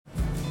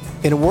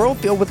In a world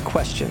filled with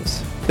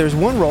questions, there's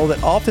one role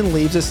that often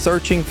leaves us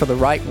searching for the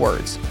right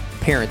words: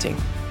 parenting.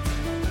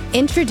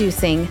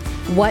 Introducing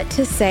What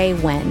to Say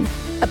When,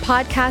 a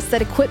podcast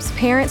that equips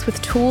parents with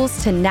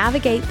tools to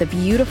navigate the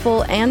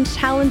beautiful and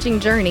challenging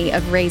journey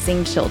of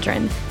raising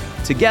children.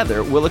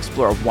 Together, we'll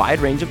explore a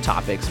wide range of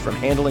topics, from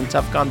handling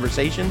tough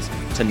conversations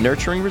to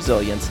nurturing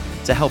resilience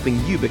to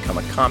helping you become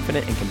a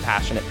confident and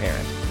compassionate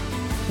parent.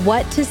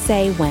 What to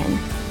Say When.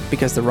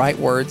 Because the right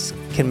words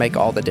can make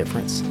all the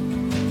difference.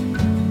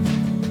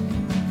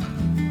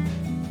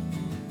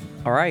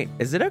 All right.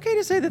 Is it okay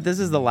to say that this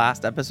is the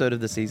last episode of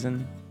the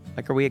season?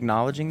 Like, are we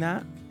acknowledging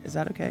that? Is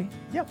that okay?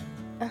 Yep.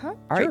 All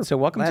right. So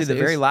welcome to the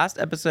very last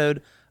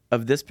episode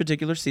of this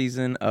particular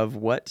season of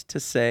What to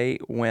Say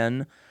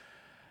When.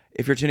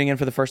 If you're tuning in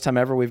for the first time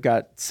ever, we've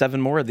got 7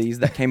 more of these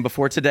that came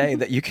before today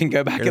that you can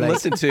go back and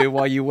listen to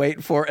while you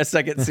wait for a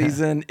second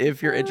season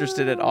if you're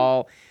interested at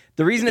all.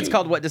 The reason it's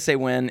called What to Say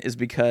When is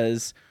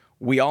because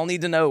we all need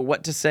to know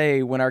what to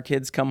say when our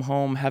kids come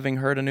home having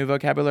heard a new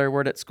vocabulary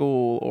word at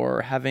school,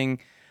 or having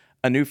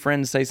a new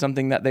friend say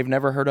something that they've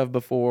never heard of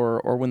before,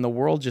 or when the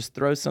world just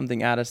throws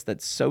something at us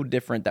that's so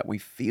different that we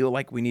feel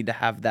like we need to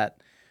have that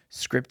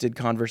scripted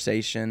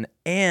conversation.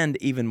 And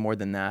even more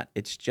than that,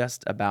 it's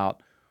just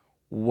about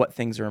what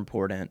things are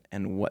important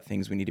and what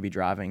things we need to be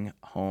driving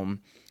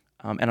home.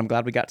 And I'm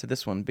glad we got to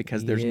this one,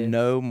 because there's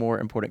no more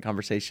important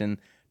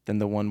conversation than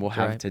the one we'll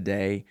have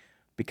today,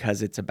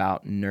 because it's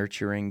about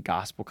nurturing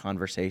gospel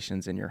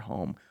conversations in your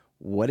home.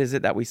 What is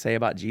it that we say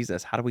about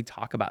Jesus? How do we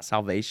talk about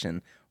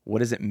salvation? What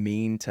does it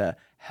mean to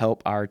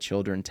help our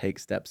children take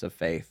steps of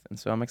faith? And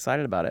so I'm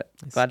excited about it.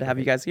 Glad to have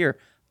you guys here.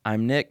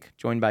 I'm Nick,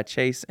 joined by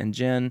Chase and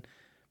Jen.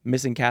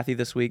 Missing Kathy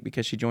this week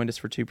because she joined us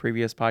for 2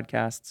 previous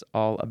podcasts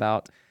all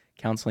about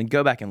counseling.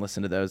 Go back and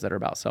listen to those that are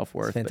about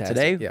self-worth. But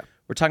today,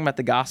 we're talking about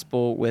the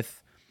gospel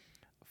with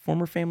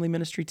former family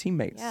ministry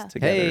teammates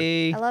together.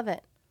 Hey. I love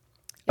it.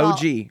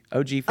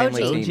 OG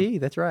family team. OG,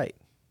 that's right.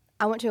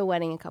 I went to a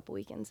wedding a couple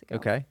weekends ago.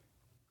 Okay.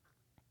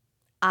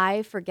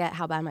 I forget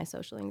how bad my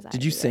social anxiety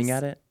Did you is. sing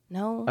at it?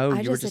 No. Oh, I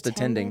you were just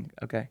attending.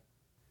 attended. Okay.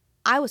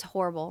 I was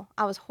horrible.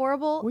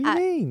 What do you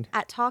mean?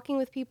 At talking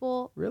with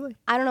people. Really?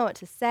 I don't know what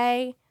to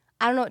say.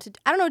 I don't know what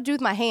to do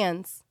with my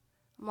hands.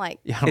 I'm like,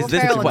 Is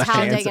this the and question?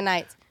 Talladega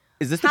Nights.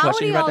 Is this the How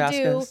question do you're about to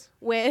y'all ask do us?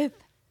 with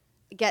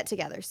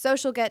get-togethers,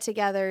 social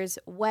get-togethers,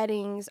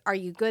 weddings? Are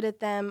you good at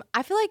them?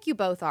 I feel like you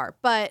both are,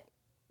 but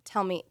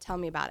tell me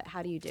about it.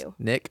 How do you do?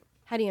 Nick?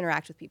 How do you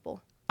interact with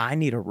people? I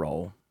need a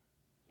role.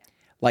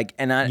 You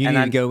need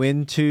to go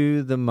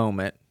into the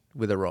moment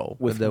with a role.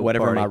 With the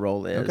whatever party. my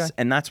role is. Okay.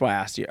 And that's why I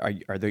asked you, are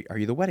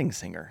you the wedding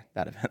singer,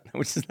 that event?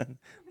 Which is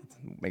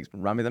makes me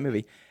remind me of that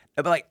movie.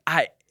 But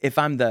if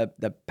I'm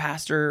the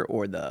pastor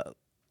or the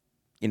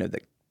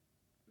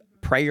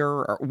prayer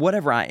or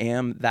whatever I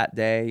am that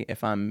day,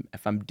 if I'm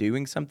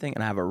doing something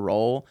and I have a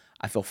role,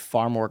 I feel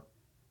far more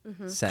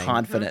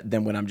confident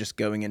than when I'm just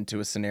going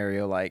into a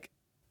scenario like,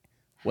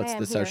 what's Hey,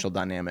 the I'm here. social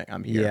dynamic?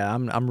 I'm here. Yeah,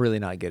 I'm really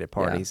not good at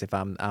parties if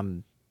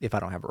I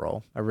don't have a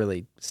role. I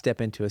really step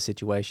into a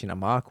situation,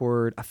 I'm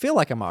awkward. I feel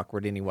like I'm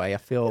awkward anyway. I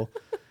feel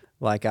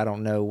like I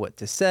don't know what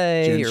to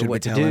say Jen, or should we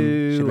what to tell do.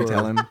 him? Should we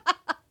tell him?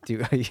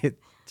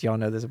 Do y'all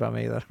know this about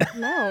me though?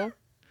 No.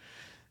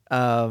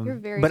 You're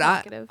very but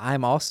talkative.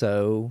 I'm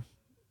also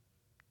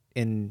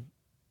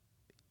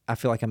I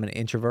feel like I'm an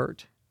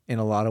introvert in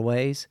a lot of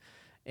ways,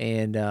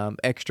 and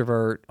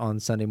extrovert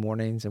on Sunday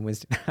mornings and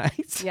Wednesday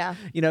nights. Yeah.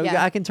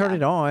 I can turn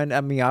it on.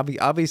 I mean,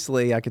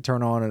 obviously, I could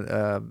turn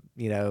on,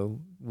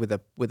 with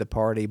a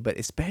party, but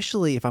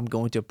especially if I'm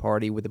going to a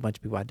party with a bunch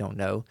of people I don't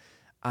know,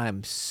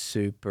 I'm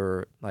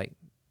super I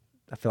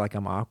feel like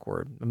I'm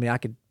awkward. I mean, I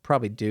could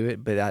probably do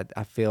it, but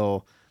I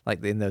feel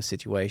like in those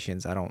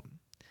situations, I'm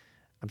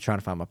trying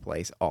to find my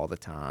place all the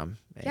time.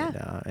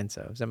 And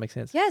so, does that make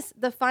sense? Yes,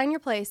 the find your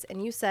place,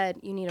 and you said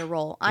you need a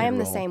role. I am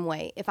the same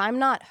way. If I'm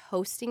not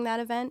hosting that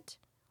event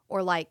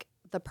or like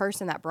the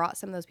person that brought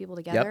some of those people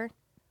together,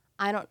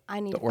 I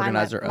need The to find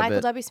organizer of Michael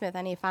it. W. Smith.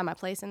 I need to find my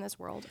place in this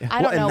world.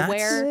 I don't know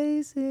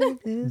where.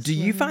 Do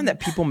you find that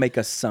people make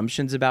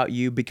assumptions about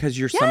you because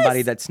you're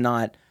somebody that's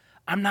not,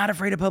 I'm not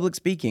afraid of public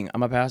speaking,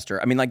 I'm a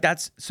pastor? I mean,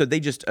 so they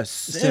just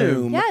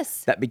assume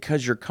that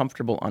because you're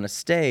comfortable on a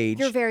stage,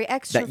 You're very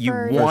extrovert. that you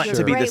want you're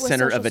to be the great with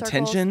center of social circles.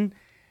 attention.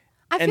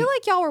 I feel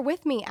like y'all were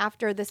with me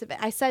after this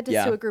event. I said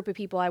this to a group of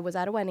people. I was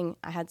at a wedding.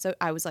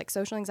 I was like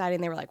social anxiety,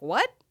 and they were like,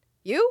 "What?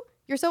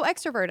 You're so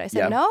extrovert." I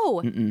said,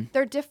 "No,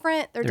 they're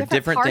different. They're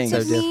different parts things.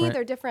 of They're me. different.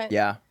 They're different."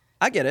 Yeah,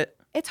 I get it.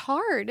 It's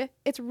hard.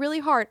 It's really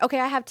hard. Okay,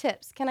 I have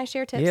tips. Can I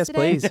share tips Yes,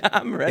 today? please.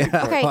 I'm ready.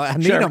 Yeah, Okay. well, I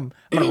need Sure. them.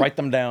 I'm going to write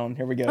them down.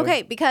 Here we go.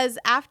 Okay, because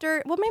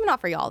maybe not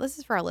for y'all. This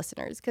is for our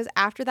listeners. Because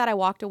after that, I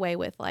walked away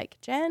with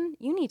Jen,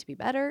 you need to be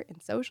better in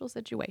social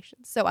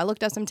situations. So I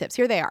looked up some tips.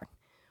 Here they are.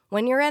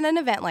 When you're at an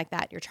event like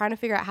that, you're trying to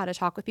figure out how to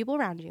talk with people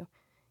around you.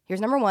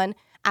 Here's number 1,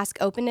 ask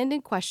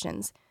open-ended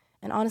questions.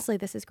 And honestly,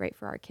 this is great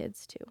for our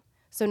kids too.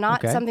 So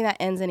not something that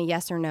ends in a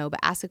yes or no, but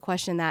ask a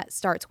question that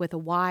starts with a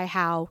why,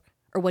 how,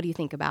 or what do you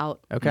think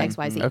about X,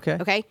 Y, Z.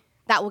 Okay.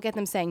 That will get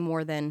them saying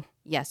more than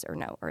yes or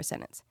no or a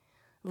sentence.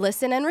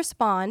 Listen and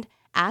respond.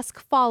 Ask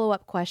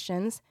follow-up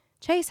questions.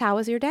 Chase, how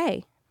was your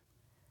day?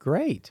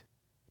 Great.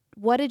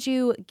 What did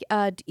you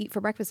eat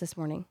for breakfast this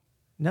morning?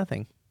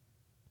 Nothing.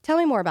 Tell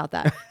me more about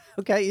that.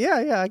 Okay.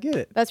 Yeah, I get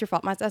it. That's your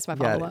fault. That's my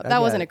follow-up. I That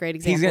got wasn't it. a great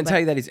example. He's going to tell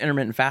you that he's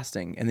intermittent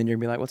fasting, and then you're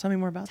going to be like, well, tell me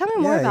more about Tell that.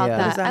 me more Yeah, about yeah.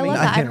 that. Does that I mean love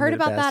that. I've intermittent heard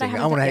about that. I fasting?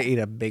 haven't I want done to it. eat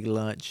a big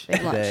lunch.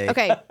 Big lunch. today.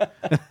 Okay.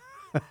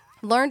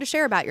 Learn to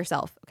share about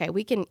yourself. Okay,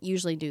 we can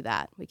usually do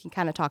that. We can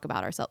kind of talk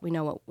about ourselves. We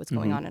know what's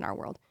going on in our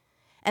world.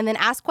 And then you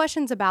can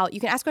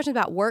ask questions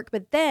about work,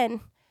 but then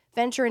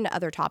venture into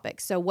other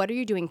topics. So what are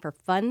you doing for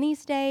fun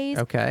these days?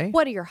 Okay.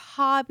 What are your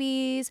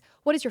hobbies?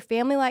 What does your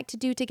family like to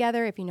do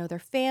together? If you know their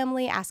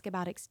family, ask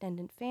about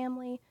extended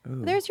family.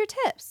 There's your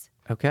tips.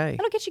 Okay.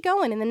 That'll get you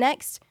going in the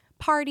next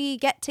party,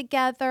 get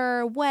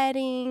together,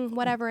 wedding,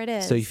 whatever it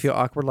is. So you feel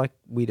awkward like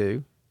we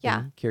do. Yeah.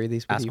 then carry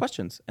these with Ask you.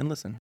 questions and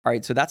listen. All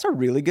right, so that's a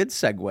really good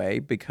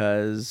segue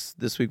because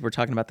this week we're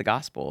talking about the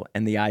gospel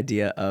and the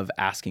idea of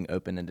asking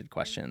open-ended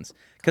questions.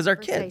 Because our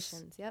kids,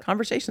 Conversations, yep.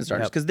 conversation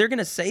starters, because they're going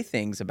to say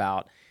things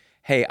about,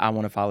 hey, I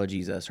want to follow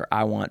Jesus or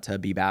I want to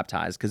be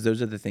baptized, because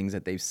those are the things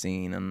that they've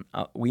seen. And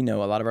we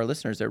know a lot of our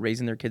listeners, they're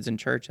raising their kids in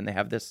church and they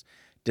have this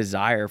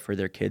desire for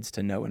their kids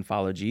to know and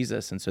follow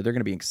Jesus. And so they're going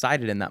to be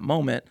excited in that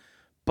moment,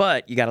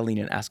 but you got to lean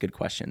in and ask good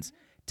questions.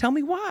 Tell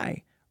me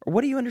why. Or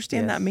what do you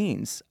understand that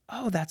means?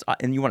 Oh,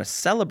 and you want to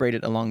celebrate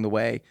it along the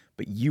way,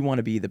 but you want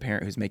to be the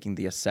parent who's making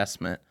the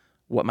assessment,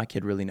 what my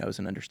kid really knows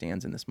and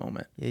understands in this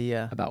moment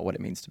Yeah. about what it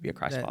means to be a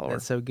Christ follower.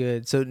 That's so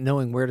good. So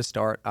knowing where to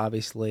start,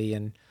 obviously,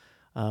 and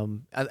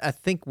I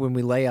think when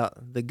we lay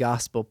out the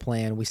gospel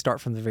plan, we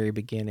start from the very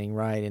beginning,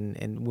 right?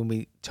 And when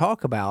we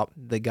talk about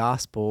the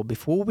gospel,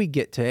 before we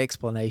get to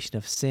explanation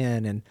of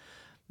sin and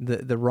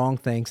the wrong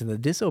things and the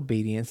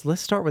disobedience,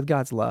 let's start with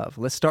God's love.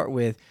 Let's start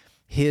with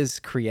His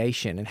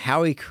creation and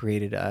how He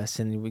created us,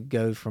 and we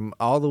go from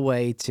all the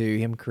way to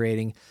Him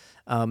creating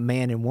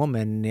man and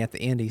woman. And at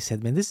the end, He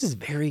said, "Man, this is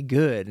very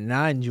good, and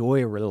I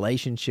enjoy a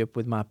relationship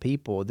with my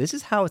people. This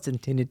is how it's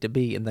intended to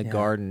be in the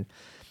garden."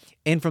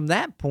 And from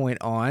that point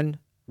on,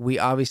 we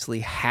obviously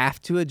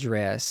have to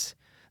address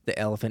the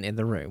elephant in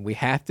the room. We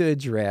have to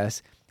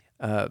address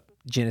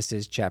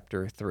Genesis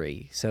chapter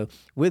 3. So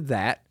with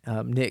that,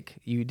 Nick,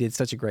 you did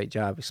such a great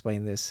job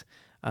explaining this.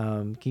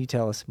 Can you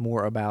tell us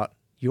more about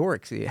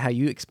how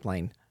you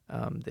explain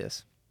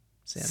this?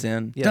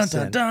 Sin. Yes,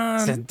 Dun, dun, dun.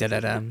 Sin. Dun,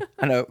 dun, dun.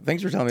 I know.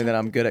 Thanks for telling me that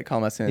I'm good at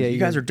calling my sins. Yeah, you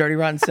guys are dirty,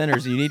 rotten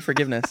sinners. You need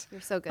forgiveness. You're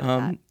so good at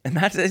that. And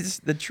that is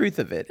the truth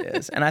of it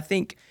is. And I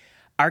think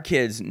our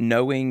kids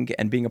knowing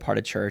and being a part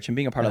of church and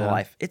being a part of the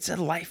life, it's a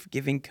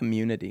life-giving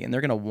community, and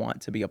they're going to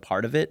want to be a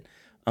part of it.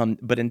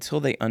 But until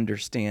they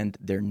understand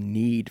their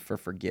need for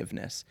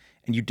forgiveness,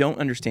 and you don't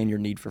understand your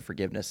need for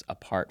forgiveness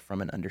apart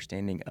from an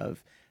understanding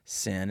of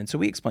sin. And so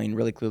we explain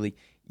really clearly,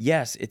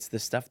 yes, it's the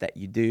stuff that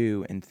you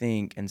do and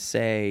think and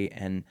say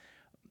and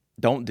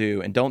don't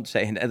do and don't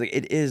say. And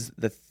it is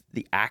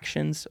the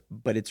actions,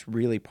 but it's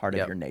really part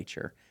of your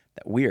nature,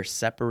 that we are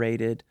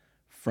separated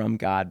from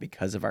God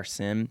because of our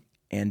sin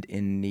and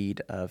in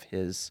need of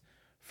His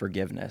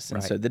forgiveness.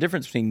 And so the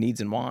difference between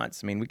needs and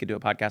wants, I mean, we could do a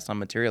podcast on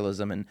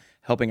materialism and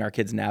helping our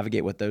kids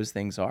navigate what those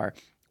things are.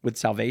 With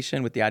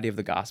salvation, with the idea of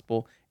the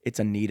gospel, it's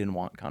a need and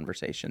want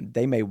conversation.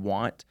 They may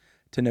want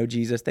to know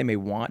Jesus. They may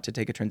want to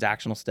take a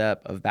transactional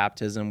step of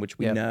baptism, which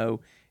we know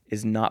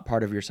is not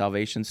part of your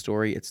salvation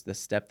story. It's the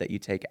step that you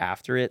take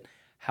after it.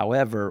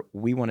 However,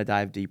 we want to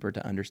dive deeper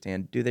to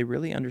understand, do they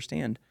really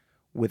understand,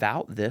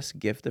 without this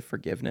gift of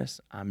forgiveness,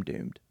 I'm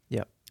doomed?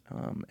 Yep.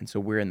 And so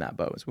we're in that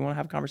boat. So we want to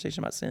have a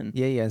conversation about sin.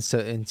 Yeah. And so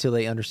until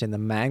they understand the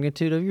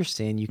magnitude of your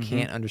sin, you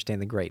can't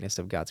understand the greatness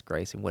of God's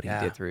grace and what He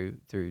did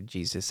through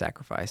Jesus'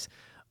 sacrifice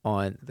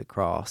on the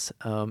cross.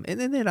 And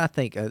then I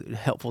think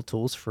helpful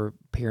tools for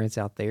parents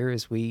out there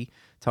is we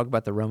talk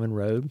about the Roman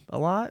road a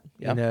lot.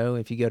 You know,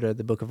 if you go to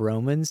the book of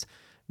Romans,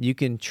 you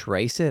can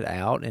trace it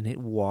out and it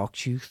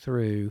walks you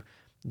through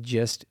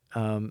just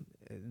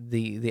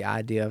the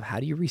idea of how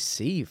do you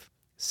receive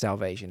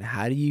salvation?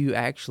 How do you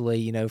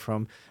actually,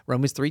 from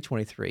Romans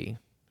 3:23,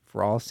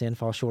 for all sin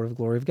falls short of the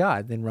glory of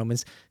God. Then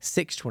Romans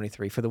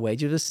 6:23, for the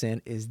wages of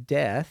sin is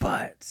death.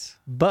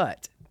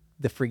 But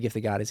the free gift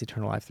of God is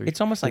eternal life through.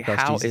 It's almost like,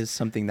 how Jesus. is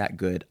something that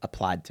good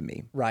applied to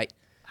me? Right.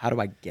 How do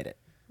I get it?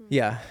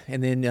 Yeah.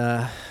 And then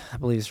I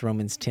believe it's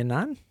Romans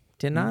 10:9.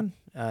 10:9?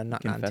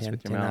 Not 9:10. Confess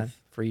with your 10:9. mouth.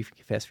 For you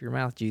confess with your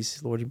mouth, Jesus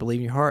is Lord, you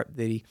believe in your heart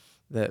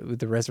that with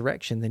the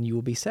resurrection, then you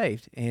will be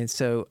saved. And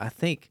so I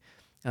think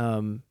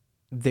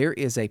there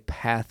is a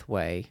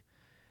pathway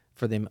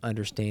for them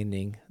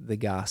understanding the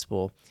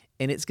gospel,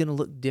 and it's going to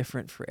look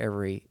different for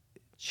every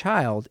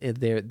child in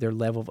their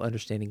level of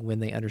understanding when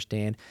they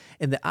understand.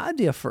 And the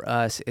idea for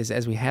us is,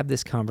 as we have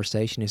this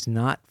conversation, is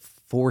not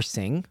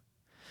forcing.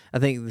 I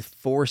think the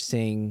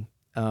forcing,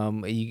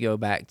 you go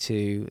back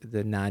to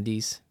the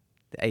 90s,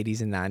 the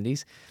 80s and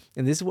 90s,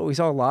 and this is what we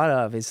saw a lot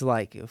of. It's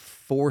like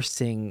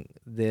forcing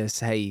this,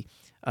 hey,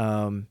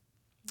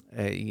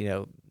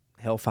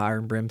 hellfire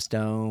and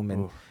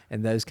brimstone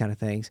and those kind of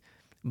things,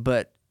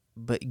 but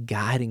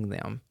guiding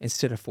them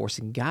instead of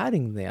forcing,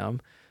 guiding them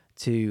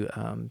to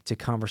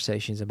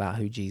conversations about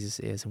who Jesus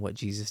is and what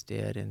Jesus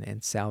did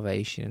and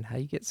salvation and how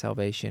you get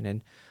salvation.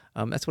 And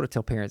that's what I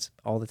tell parents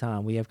all the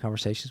time. We have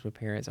conversations with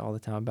parents all the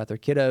time about their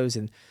kiddos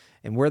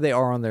and where they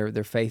are on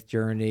their faith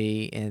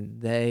journey,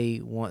 and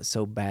they want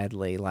so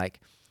badly, like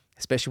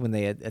especially when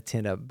they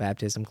attend a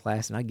baptism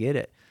class, and I get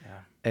it.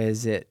 Yeah.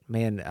 Is it,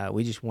 man,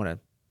 we just want to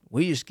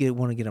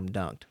get them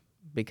dunked,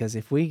 because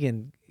if we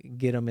can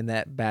get them in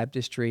that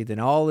baptistry, then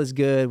all is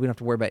good. We don't have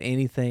to worry about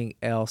anything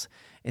else,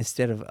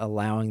 instead of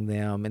allowing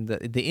them. And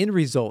the end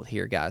result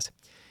here, guys,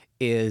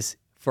 is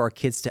for our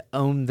kids to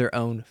own their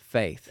own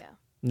faith,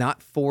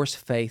 not force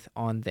faith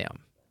on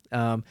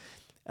them.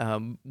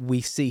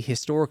 We see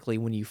historically,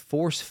 when you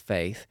force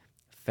faith,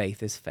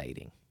 faith is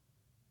fading.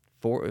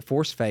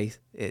 Force faith,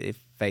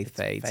 faith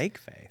fades. Fake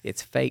faith.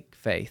 It's fake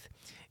faith.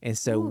 And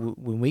so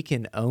when we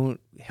can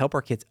help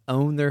our kids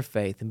own their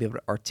faith and be able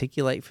to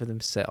articulate for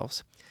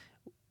themselves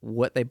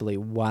what they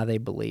believe, why they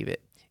believe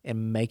it,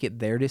 and make it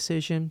their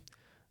decision,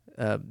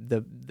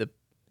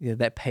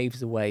 that paves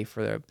the way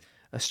for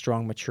a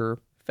strong, mature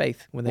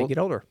faith when they get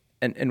older.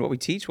 And what we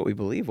teach, what we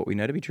believe, what we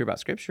know to be true about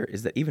Scripture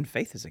is that even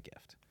faith is a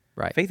gift.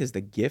 Right. Faith is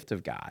the gift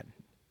of God,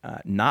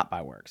 not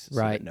by works,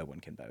 so that no one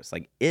can boast.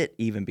 Like it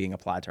even being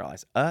applied to our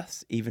lives,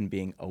 us even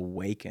being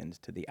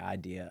awakened to the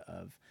idea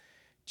of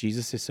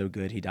Jesus is so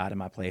good, he died in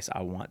my place,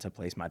 I want to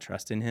place my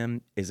trust in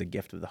him, is a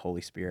gift of the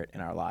Holy Spirit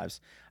in our lives.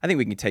 I think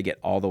we can take it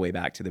all the way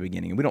back to the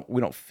beginning. We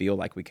don't feel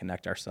like we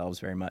connect ourselves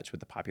very much with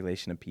the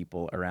population of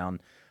people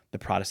around the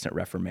Protestant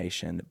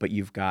Reformation, but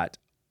you've got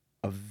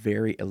a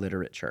very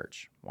illiterate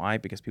church. Why?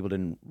 Because people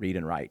didn't read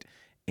and write.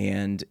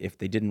 And if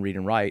they didn't read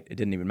and write, it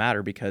didn't even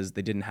matter, because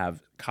they didn't have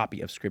a copy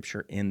of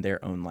Scripture in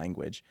their own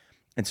language.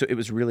 And so it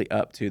was really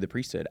up to the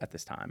priesthood at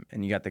this time.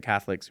 And you got the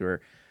Catholics who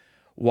are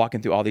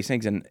walking through all these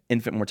things, and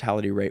infant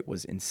mortality rate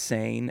was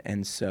insane.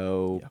 And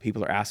so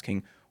people are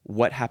asking,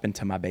 what happened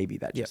to my baby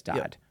that just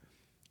died?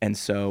 And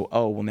so,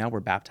 now we're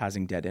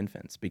baptizing dead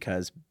infants,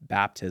 because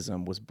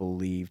baptism was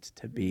believed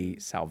to be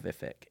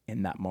salvific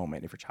in that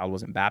moment if your child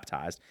wasn't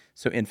baptized.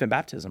 So infant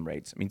baptism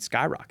rates,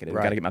 skyrocketed.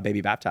 Right. Got to get my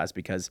baby baptized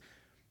because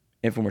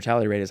infant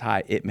mortality rate is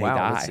high. It may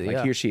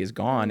die. He or she is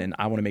gone, and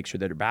I want to make sure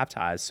that they're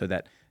baptized so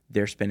that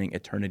they're spending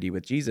eternity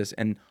with Jesus.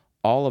 And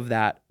all of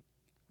that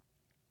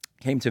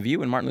came to view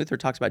when Martin Luther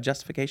talks about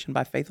justification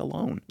by faith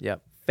alone.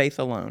 Yep. Faith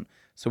alone.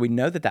 So we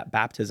know that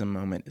baptism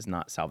moment is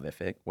not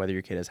salvific, whether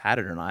your kid has had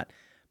it or not.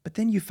 But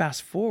then you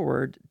fast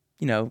forward,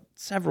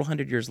 several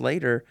hundred years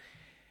later,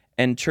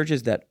 and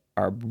churches that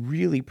are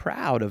really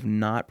proud of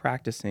not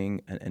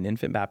practicing an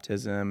infant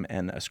baptism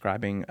and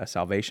ascribing a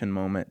salvation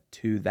moment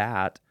to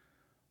that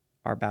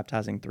are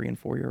baptizing 3 and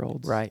 4 year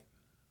olds. Right.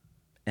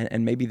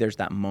 And maybe there's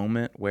that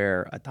moment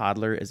where a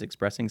toddler is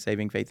expressing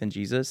saving faith in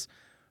Jesus,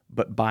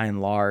 but by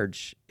and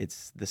large,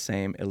 it's the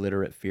same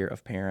illiterate fear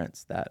of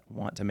parents that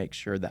want to make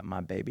sure that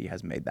my baby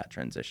has made that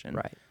transition.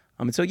 Right.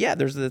 And so,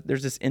 there's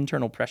this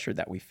internal pressure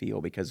that we feel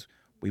because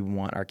we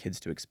want our kids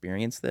to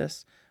experience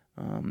this,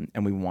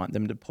 and we want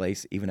them to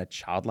place even a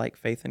childlike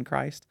faith in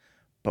Christ,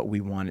 but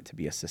we want it to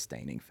be a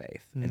sustaining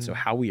faith. And so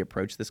how we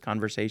approach this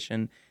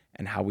conversation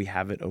and how we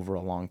have it over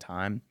a long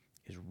time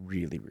is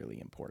really, really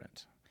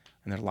important.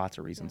 And there's lots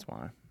of reasons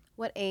why.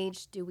 What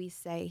age do we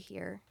say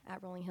here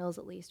at Rolling Hills,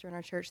 at least, or in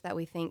our church, that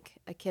we think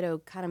a kiddo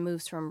kind of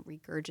moves from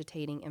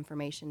regurgitating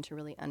information to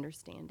really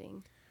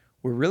understanding?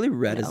 We're really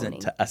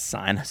reticent to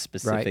assign a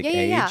specific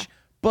age. Yeah.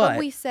 But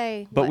we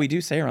say, but we do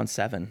say around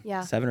 7.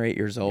 Yeah. 7 or 8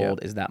 years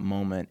old is that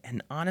moment.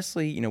 And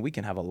honestly, we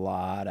can have a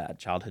lot of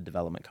childhood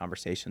development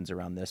conversations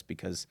around this,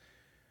 because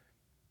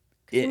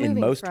in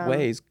most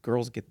ways,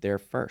 girls get there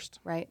first.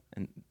 Right.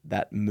 And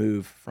that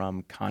move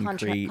from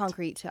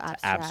concrete to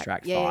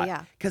abstract thought.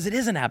 Yeah. Because it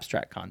is an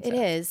abstract concept. It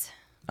is.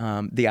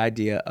 The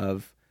idea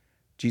of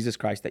Jesus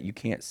Christ that you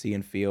can't see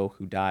and feel,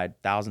 who died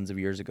thousands of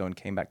years ago and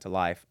came back to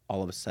life,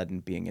 all of a sudden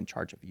being in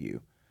charge of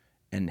you.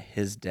 And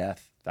his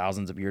death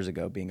thousands of years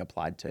ago being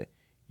applied to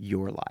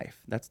your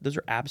life. Those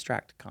are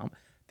abstract.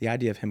 The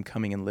idea of him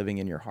coming and living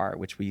in your heart,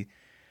 which we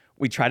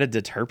try to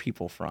deter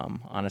people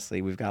from.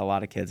 Honestly, we've got a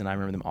lot of kids, and I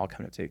remember them all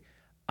coming up to,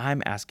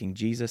 I'm asking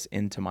Jesus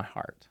into my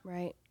heart.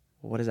 Right.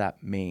 Well, what does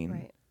that mean?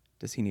 Right.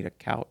 Does he need a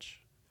couch?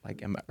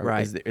 Like,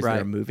 is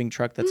there a moving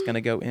truck that's going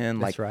to go in?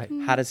 That's right.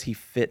 How does he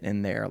fit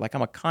in there? Like,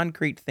 I'm a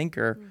concrete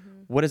thinker.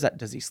 Mm-hmm. What is that?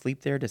 Does he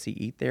sleep there? Does he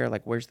eat there?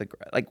 Like, where's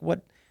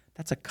what?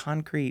 That's a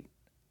concrete,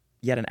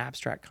 yet an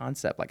abstract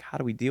concept. Like, how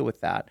do we deal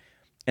with that?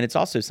 And it's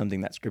also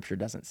something that Scripture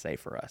doesn't say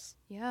for us.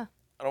 Yeah.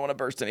 I don't want to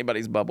burst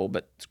anybody's bubble,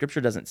 but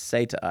Scripture doesn't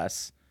say to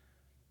us,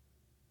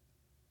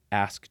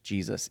 ask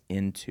Jesus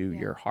into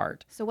your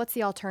heart. So what's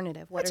the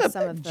alternative? What are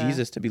some of the...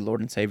 Jesus to be Lord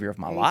and Savior of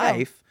my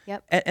life.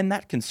 Yep. And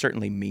that can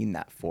certainly mean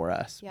that for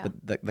us. Yeah.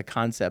 But the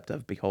concept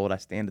of, behold, I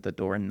stand at the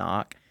door and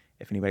knock.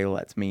 If anybody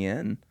lets me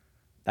in,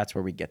 that's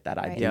where we get that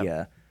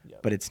idea.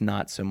 Yep. But it's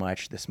not so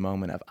much this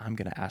moment of, I'm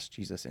going to ask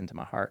Jesus into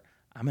my heart.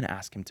 I'm going to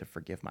ask him to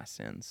forgive my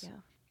sins.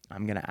 Yeah.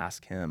 I'm going to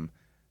ask him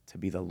to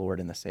be the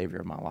Lord and the Savior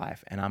of my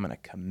life. And I'm going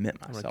to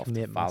commit myself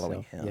to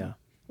following him. Yeah.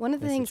 One of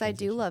the things I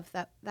do love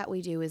that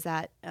we do is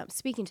that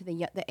speaking to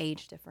the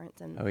age difference,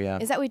 and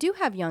is that we do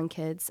have young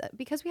kids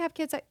because we have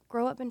kids that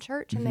grow up in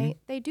church and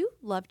they do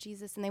love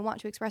Jesus and they want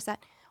to express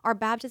that. Our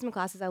baptism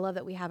classes, I love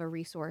that we have a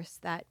resource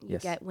that you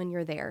get when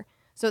you're there.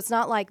 So it's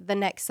not like the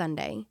next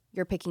Sunday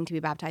you're picking to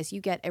be baptized.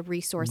 You get a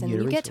resource and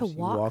you get to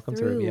walk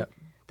through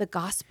the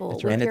gospel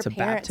with and your it's a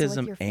parents baptism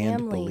and with your family.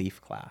 and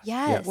belief class.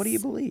 Yes. What do you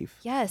believe?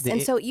 Yes.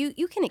 And so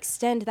you can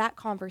extend that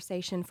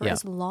conversation for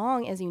as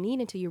long as you need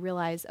until you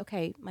realize,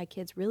 okay, my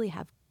kids really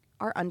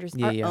are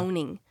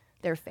owning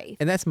their faith.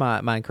 And that's my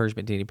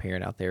encouragement to any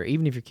parent out there.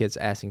 Even if your kid's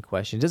asking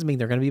questions, doesn't mean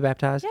they're going to be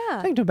baptized. Yeah.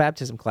 Take them to a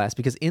baptism class,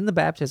 because in the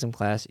baptism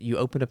class, you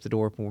open up the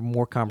door for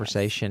more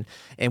conversation.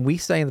 And we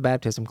say in the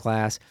baptism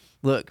class,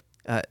 look,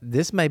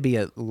 this may be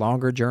a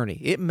longer journey.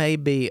 It may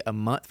be a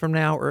month from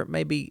now, or it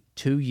may be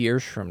 2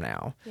 years from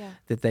now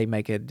that they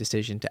make a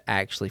decision to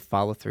actually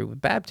follow through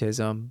with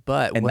baptism.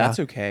 And that's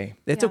okay.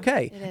 It's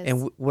okay. It is.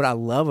 And what I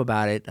love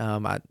about it,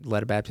 I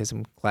led a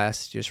baptism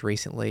class just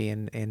recently,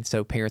 and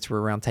so parents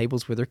were around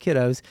tables with their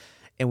kiddos,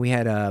 and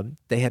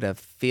they had to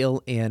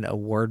fill in a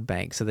word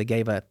bank. So they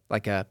gave a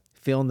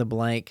fill in the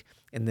blank,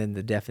 and then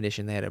the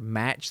definition. They had to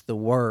match the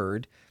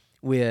word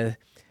with.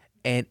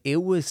 And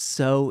it was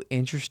so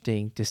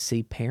interesting to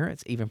see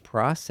parents even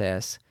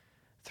process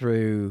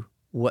through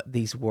what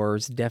these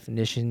words,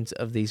 definitions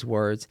of these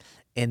words,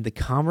 and the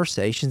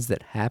conversations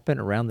that happen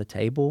around the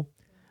table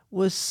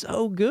was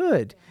so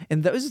good.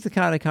 And those are the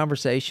kind of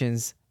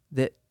conversations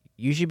that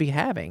you should be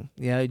having.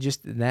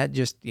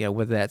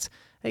 Whether that's,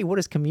 hey, what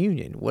is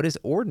communion? What is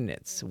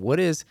ordinance? What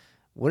is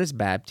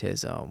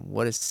baptism?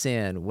 What is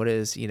sin? What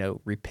is,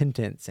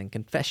 repentance and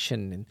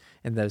confession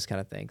and those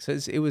kind of things. So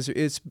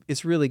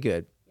it's really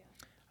good.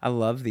 I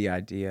love the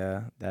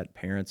idea that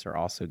parents are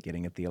also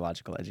getting a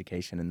theological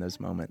education in those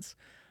moments.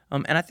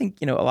 And I think,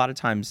 a lot of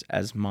times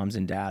as moms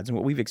and dads, and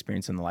what we've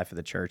experienced in the life of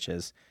the church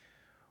is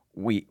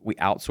we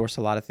outsource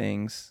a lot of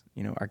things.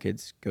 Our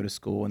kids go to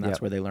school and that's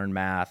where they learn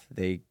math.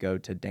 They go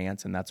to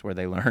dance and that's where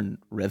they learn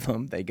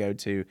rhythm. They go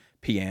to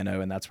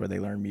piano and that's where they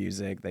learn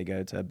music. They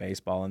go to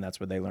baseball and that's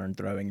where they learn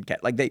throwing.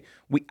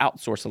 We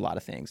outsource a lot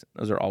of things.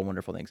 Those are all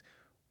wonderful things.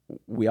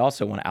 We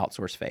also want to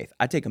outsource faith.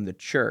 I take them to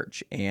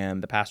church,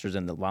 and the pastors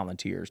and the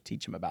volunteers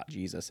teach them about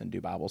Jesus and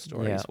do Bible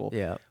stories. We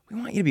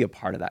want you to be a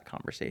part of that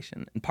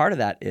conversation. And part of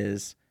that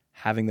is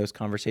having those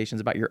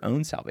conversations about your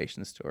own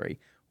salvation story.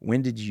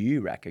 When did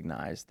you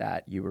recognize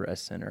that you were a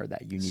sinner,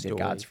 that you needed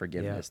God's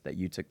forgiveness, that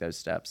you took those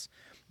steps?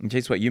 And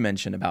Chase, what you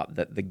mentioned about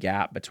the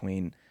gap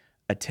between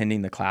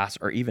attending the class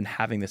or even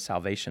having the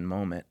salvation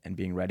moment and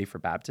being ready for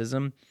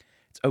baptism,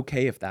 it's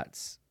okay if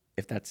that's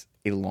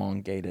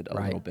elongated a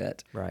little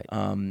bit. Right.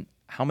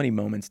 How many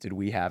moments did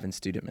we have in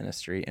student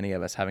ministry, any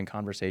of us having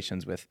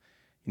conversations with,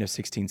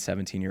 16,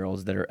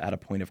 17-year-olds that are at a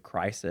point of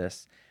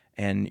crisis,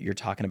 and you're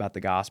talking about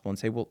the gospel and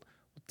say, well,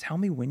 tell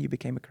me when you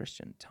became a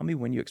Christian. Tell me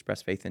when you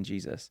expressed faith in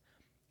Jesus.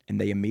 And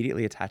they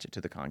immediately attach it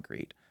to the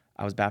concrete.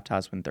 I was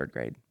baptized in 3rd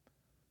grade.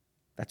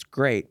 That's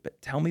great,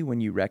 but tell me when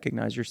you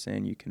recognized your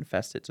sin, you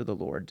confessed it to the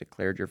Lord,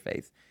 declared your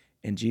faith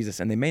in Jesus.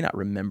 And they may not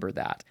remember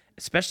that,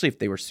 especially if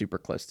they were super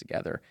close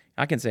together.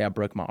 I can say I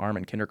broke my arm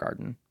in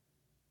kindergarten.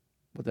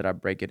 Well, did I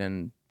break it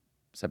in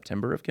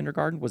September of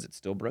kindergarten? Was it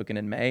still broken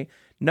in May?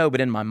 No,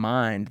 but in my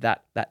mind,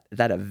 that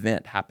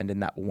event happened in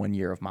that 1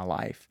 year of my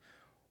life.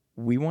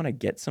 We want to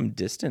get some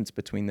distance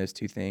between those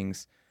two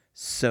things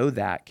so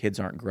that kids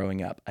aren't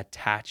growing up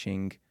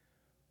attaching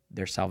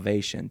their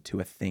salvation to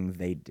a thing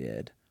they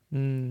did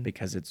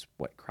because it's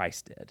what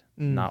Christ did,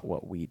 not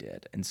what we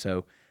did. And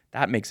so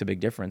that makes a big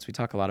difference. We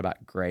talk a lot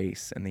about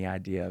grace and the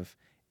idea of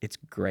it's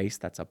grace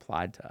that's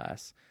applied to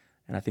us.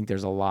 And I think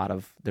there's a lot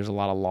of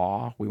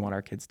law. We want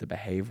our kids to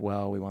behave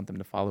well. We want them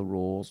to follow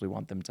rules. We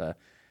want them to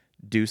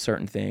do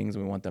certain things.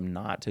 We want them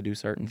not to do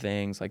certain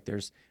things. Like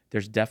there's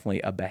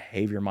definitely a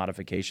behavior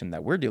modification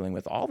that we're dealing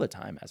with all the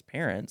time as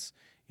parents,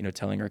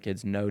 telling our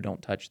kids, no,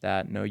 don't touch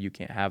that. No, you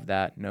can't have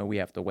that. No, we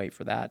have to wait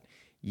for that.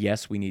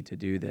 Yes, we need to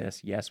do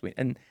this. Yes,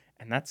 and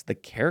that's the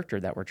character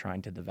that we're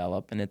trying to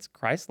develop. And it's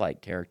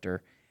Christ-like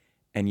character.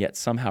 And yet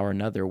somehow or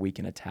another, we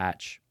can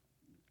attach,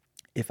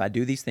 if I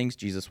do these things,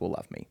 Jesus will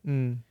love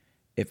me.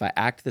 If I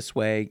act this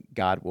way,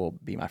 God will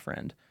be my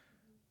friend.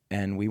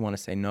 And we want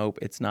to say, nope,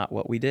 it's not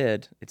what we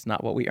did. It's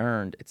not what we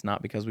earned. It's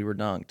not because we were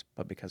dunked,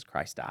 but because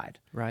Christ died.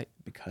 Right.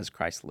 Because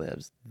Christ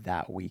lives,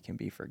 that we can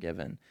be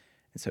forgiven.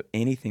 And so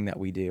anything that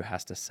we do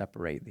has to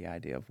separate the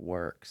idea of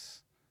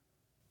works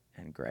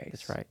and grace.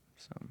 That's right.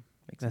 So it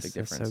makes a big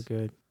difference. That's so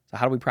good. So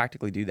how do we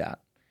practically do that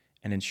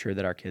and ensure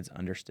that our kids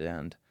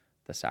understand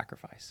the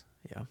sacrifice?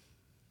 Yeah.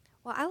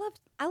 Well,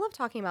 I love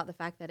talking about the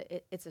fact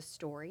that it's a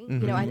story.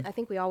 I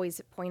think we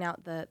always point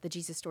out the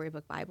Jesus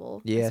Storybook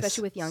Bible,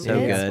 especially with young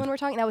kids when we're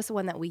talking. That was the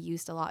one that we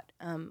used a lot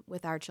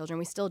with our children.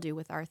 We still do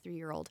with our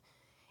 3-year-old.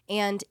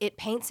 And it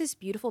paints this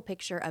beautiful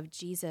picture of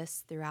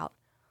Jesus throughout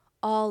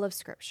all of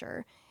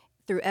Scripture,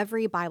 through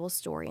every Bible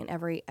story and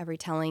every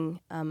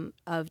telling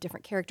of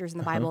different characters in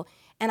the Bible.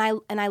 And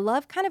I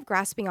love kind of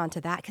grasping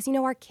onto that because,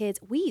 our kids,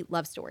 we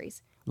love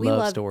stories. We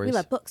love stories. We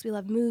love books. We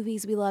love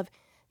movies. We love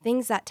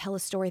things that tell a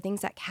story,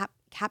 things that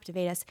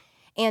captivate us.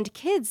 And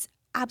kids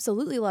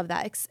absolutely love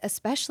that,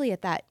 especially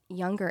at that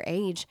younger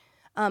age.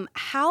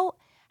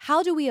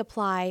 How do we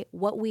apply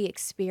what we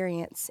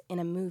experience in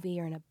a movie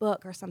or in a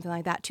book or something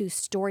like that to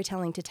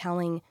storytelling, to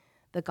telling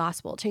the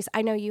gospel? Chase,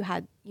 I know you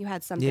had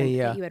something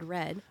that you had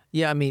read.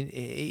 Yeah, I mean,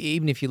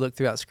 even if you look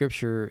throughout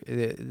Scripture,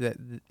 that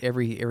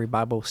every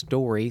Bible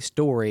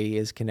story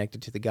is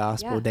connected to the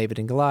gospel. Yeah. David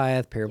and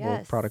Goliath, parable of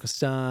Yes. prodigal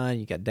son.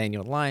 You got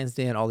Daniel and the lion's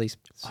den. All these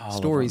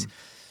stories.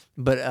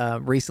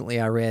 But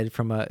recently, I read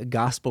from a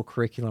gospel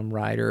curriculum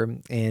writer,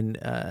 and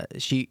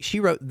she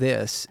wrote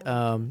this.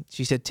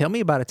 She said, "Tell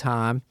me about a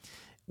time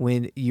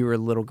when you were a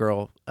little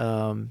girl."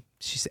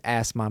 She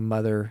asked my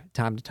mother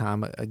time to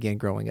time, again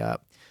growing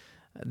up.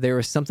 There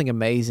was something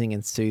amazing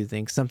and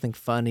soothing, something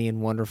funny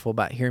and wonderful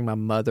about hearing my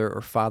mother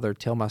or father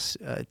tell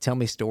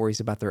me stories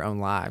about their own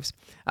lives.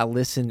 I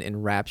listened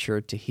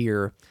enraptured to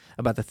hear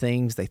about the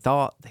things they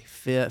thought, they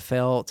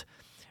felt,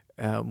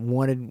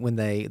 wanted when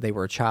they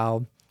were a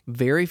child.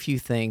 Very few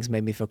things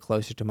made me feel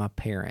closer to my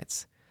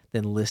parents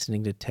than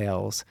listening to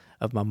tales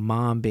of my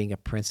mom being a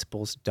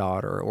principal's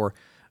daughter, or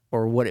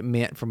what it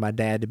meant for my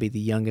dad to be the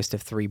youngest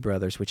of 3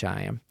 brothers, which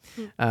I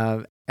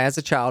am. As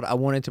a child, I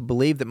wanted to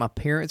believe that my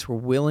parents were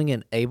willing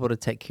and able to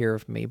take care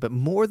of me. But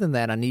more than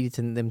that, I needed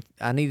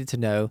to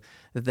know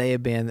that they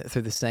had been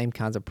through the same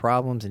kinds of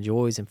problems and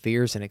joys and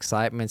fears and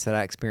excitements that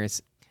I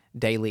experienced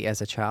daily as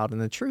a child.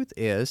 And the truth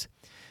is,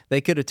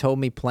 they could have told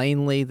me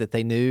plainly that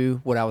they knew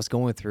what I was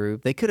going through.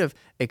 They could have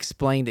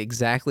explained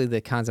exactly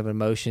the kinds of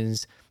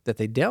emotions that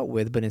they dealt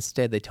with, but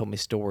instead they told me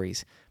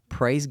stories.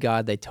 Praise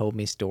God, they told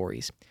me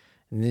stories.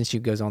 And then she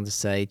goes on to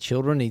say,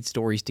 children need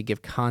stories to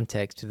give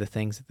context to the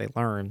things that they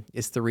learn.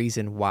 It's the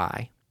reason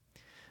why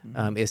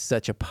it's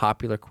such a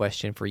popular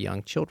question for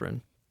young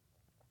children.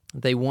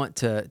 They want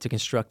to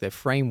construct a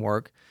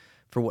framework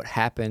for what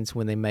happens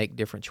when they make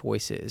different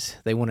choices.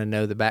 They want to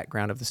know the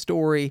background of the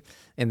story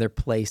and their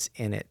place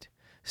in it.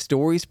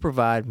 Stories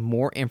provide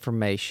more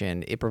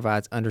information. It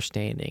provides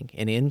understanding.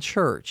 And in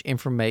church,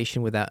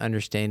 information without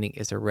understanding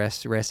is a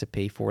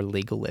recipe for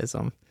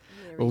legalism.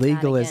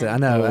 Legalism. I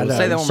know.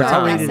 Say that one more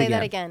time. I'll say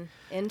that again.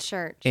 In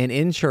church. And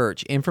in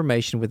church,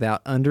 information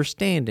without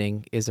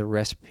understanding is a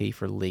recipe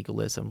for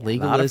legalism.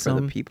 Legalism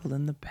for the people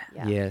in the back.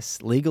 Yeah.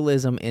 Yes.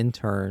 Legalism, in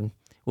turn,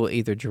 will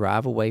either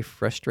drive away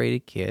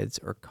frustrated kids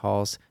or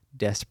cause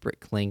desperate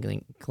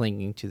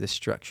clinging to the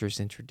structures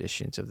and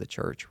traditions of the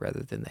church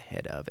rather than the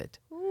head of it.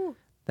 Ooh.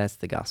 That's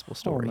the gospel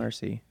story. Oh,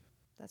 mercy.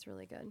 That's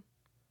really good.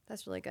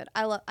 That's really good.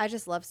 I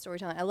just love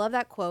storytelling. I love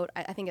that quote.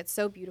 I think it's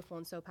so beautiful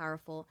and so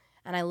powerful.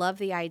 And I love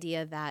the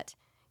idea that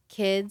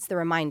kids, the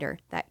reminder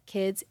that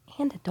kids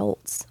and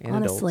adults,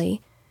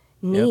 honestly,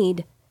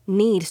 need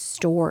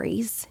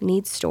stories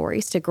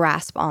to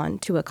grasp on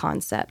to a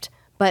concept.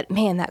 But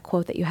man, that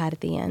quote that you had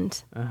at the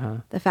end,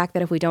 the fact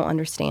that if we don't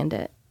understand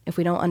it, if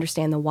we don't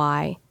understand the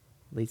why,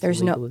 it leads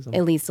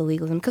to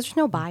legalism because there's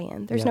no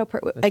buy-in. There's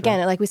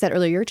again, like we said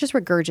earlier, you're just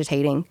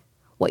regurgitating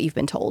what you've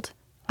been told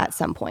at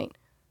some point.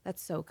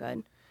 That's so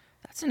good.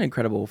 That's an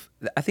incredible,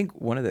 I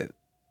think one of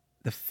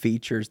the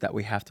features that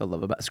we have to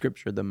love about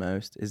Scripture the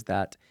most is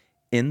that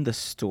in the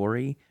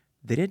story,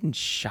 they didn't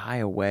shy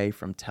away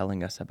from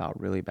telling us about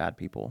really bad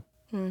people.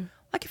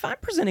 Like if I'm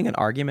presenting an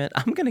argument,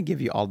 I'm going to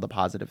give you all the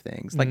positive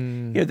things. Like,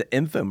 the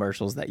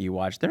infomercials that you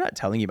watch, they're not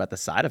telling you about the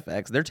side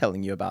effects. They're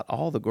telling you about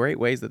all the great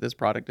ways that this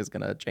product is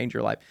going to change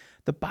your life.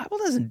 The Bible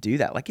doesn't do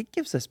that. Like it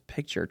gives us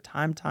picture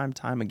time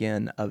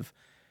again of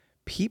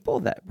people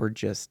that were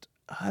just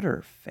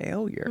utter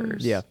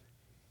failures. Yeah.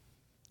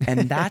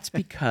 And that's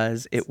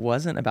because it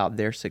wasn't about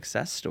their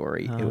success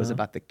story. It was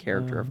about the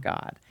character of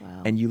God.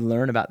 Wow. And you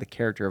learn about the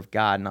character of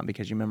God, not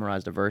because you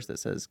memorized a verse that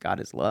says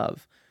God is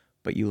love,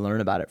 but you learn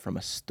about it from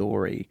a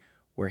story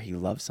where he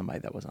loved somebody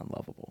that was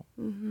unlovable,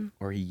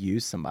 or he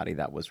used somebody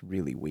that was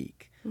really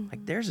weak.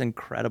 Like there's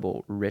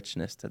incredible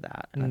richness to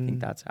that. And I think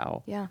that's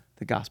how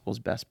the gospel is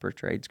best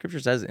portrayed. Scripture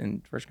says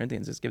in 1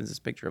 Corinthians, it gives us this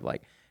picture of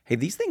like, hey,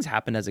 these things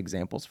happen as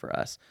examples for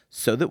us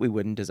so that we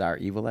wouldn't desire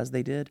evil as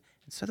they did,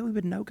 and so that we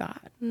would know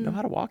God, know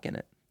how to walk in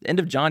it. The end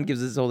of John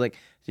gives us this whole like,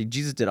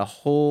 Jesus did a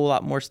whole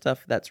lot more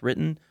stuff that's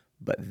written,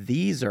 but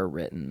these are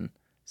written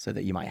so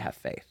that you might have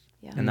faith.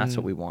 Yeah. And that's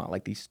what we want.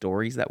 Like these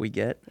stories that we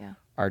get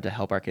are to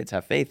help our kids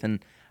have faith.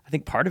 And I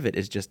think part of it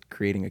is just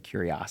creating a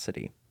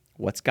curiosity.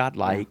 What's God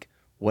like?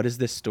 What does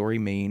this story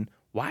mean?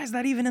 Why is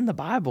that even in the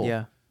Bible?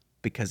 Yeah.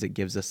 Because it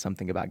gives us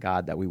something about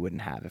God that we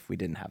wouldn't have if we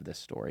didn't have this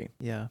story.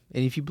 Yeah.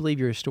 And if you believe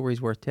your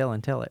story's worth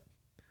telling, tell it.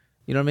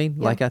 You know what I mean?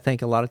 Yeah. Like I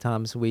think a lot of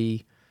times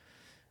we,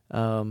 I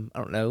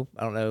don't know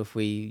if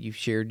you've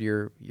shared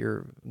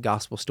your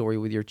gospel story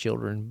with your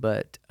children,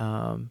 but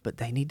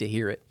they need to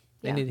hear it.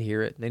 They need to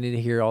hear it. They need to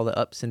hear all the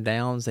ups and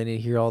downs. They need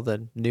to hear all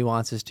the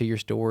nuances to your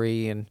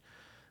story, and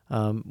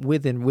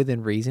within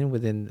reason,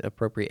 within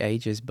appropriate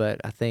ages. But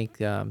I think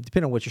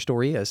depending on what your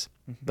story is,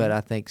 but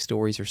I think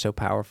stories are so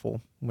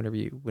powerful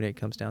when it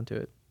comes down to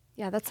it.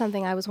 Yeah, that's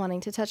something I was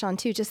wanting to touch on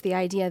too. Just the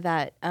idea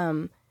that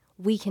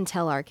we can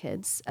tell our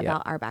kids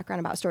about our background,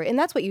 about story, and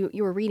that's what you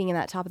were reading in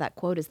that top of that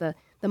quote is the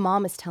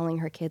mom is telling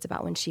her kids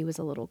about when she was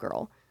a little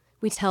girl.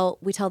 we tell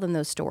them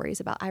those stories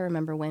about, I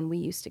remember when we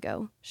used to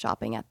go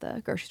shopping at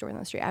the grocery store on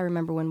the street. I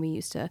remember when we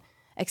used to,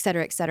 et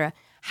cetera, et cetera.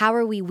 How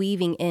are we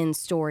weaving in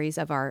stories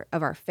of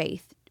our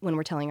faith when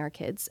we're telling our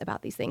kids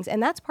about these things?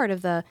 And that's part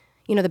of the,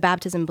 the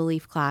baptism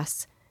belief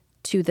class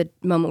to the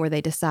moment where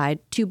they decide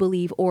to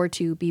believe or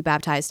to be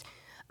baptized.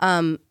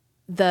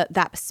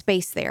 That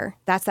space there,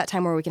 that's that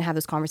time where we can have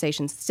those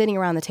conversations sitting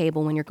around the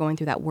table when you're going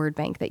through that word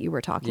bank that you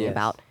were talking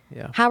about.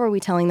 Yeah. How are we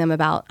telling them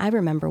about, I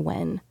remember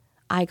when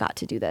I got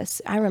to do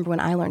this. I remember when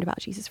I learned about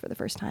Jesus for the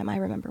first time. I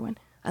remember when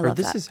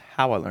This is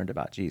how I learned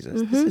about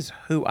Jesus. This is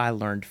who I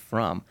learned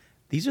from.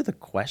 These are the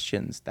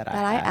questions that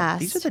I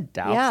asked. These are the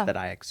doubts that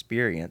I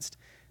experienced.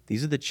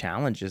 These are the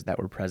challenges that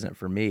were present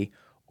for me.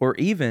 Or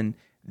even,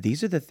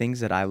 these are the things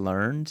that I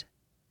learned,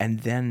 and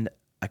then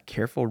a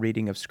careful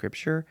reading of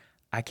Scripture,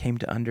 I came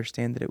to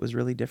understand that it was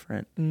really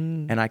different.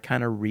 And I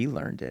kind of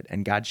relearned it.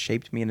 And God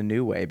shaped me in a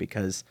new way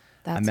because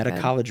I met a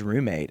college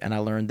roommate, and I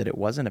learned that it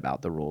wasn't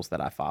about the rules that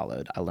I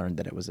followed. I learned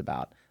that it was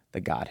about the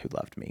God who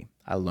loved me.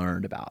 I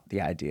learned about the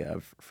idea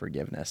of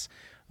forgiveness.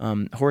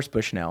 Horace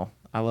Bushnell,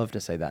 I love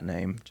to say that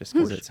name just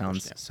because it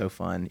sounds so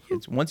fun.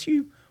 It's once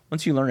you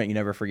learn it, you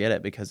never forget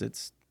it because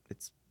it's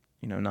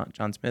not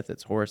John Smith,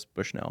 it's Horace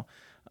Bushnell.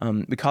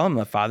 We call him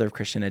the father of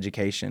Christian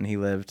education. He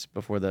lived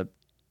before the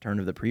turn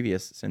of the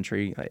previous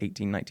century,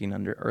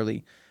 1900,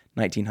 early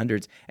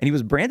 1900s. And he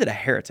was branded a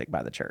heretic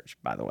by the church,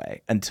 by the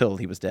way, until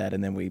he was dead.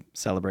 And then we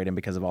celebrate him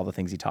because of all the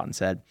things he taught and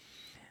said.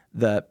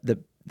 The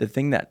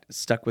thing that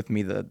stuck with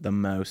me the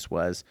most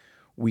was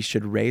we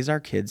should raise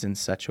our kids in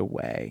such a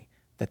way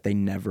that they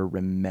never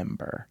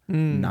remember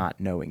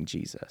not knowing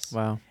Jesus.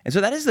 Wow. And so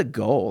that is the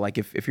goal. Like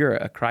if you're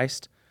a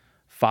Christ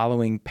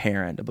following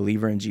parent, a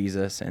believer in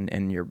Jesus,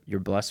 and you're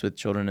blessed with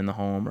children in the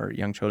home or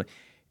young children,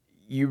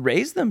 you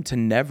raise them to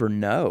never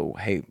know,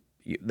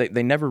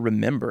 they never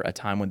remember a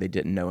time when they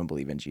didn't know and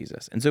believe in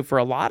Jesus. And so for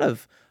a lot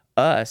of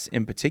us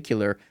in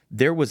particular,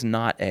 there was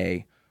not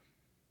a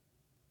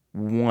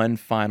one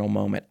final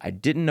moment. I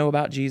didn't know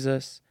about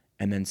Jesus,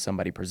 and then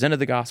somebody presented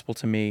the gospel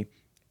to me,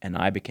 and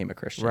I became a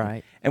Christian.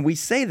 Right. And we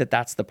say that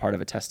that's the part of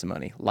a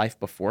testimony. Life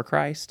before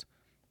Christ,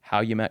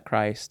 how you met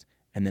Christ,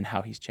 and then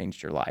how he's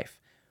changed your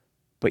life.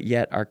 But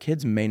yet our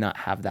kids may not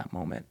have that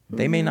moment.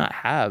 They may not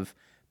have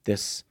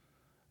this,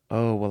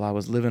 I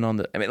was living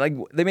on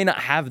they may not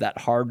have that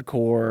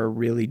hardcore,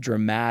 really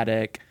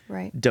dramatic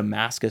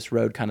Damascus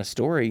Road kind of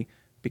story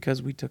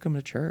because we took them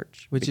to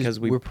church, because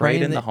we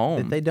prayed in the home.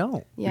 That they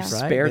don't. Yeah. We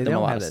spared them a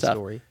lot of stuff.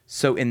 Story.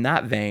 So in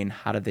that vein,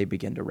 how did they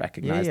begin to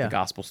recognize the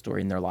gospel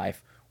story in their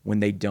life when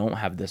they don't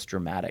have this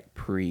dramatic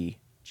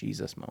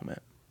pre-Jesus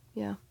moment?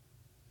 Yeah.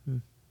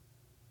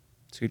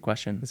 It's a good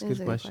question. That's a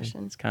good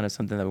question. It's kind of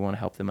something that we want to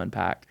help them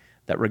unpack,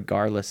 that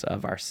regardless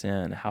of our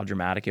sin, how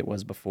dramatic it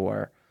was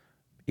before,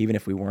 even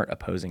if we weren't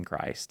opposing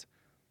Christ,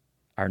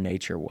 our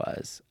nature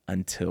was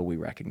until we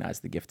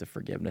recognize the gift of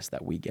forgiveness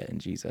that we get in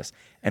Jesus.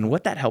 And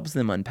what that helps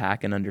them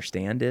unpack and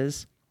understand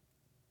is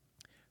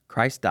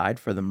Christ died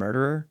for the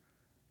murderer,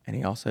 and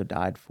he also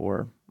died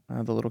for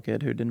the little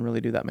kid who didn't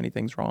really do that many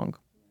things wrong.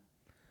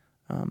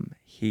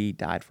 He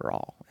died for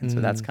all. And so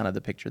that's kind of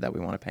the picture that we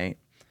want to paint.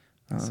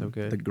 So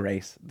good. The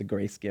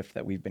grace gift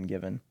that we've been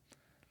given.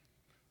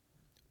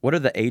 What are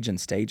the age and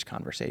stage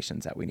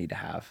conversations that we need to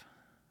have?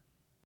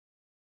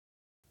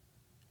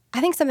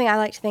 I think something I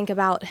like to think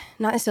about,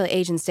 not necessarily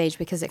age and stage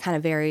because it kind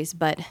of varies,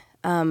 but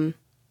kind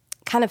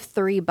of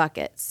 3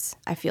 buckets,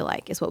 I feel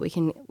like, is what we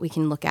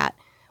can look at.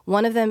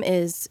 One of them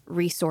is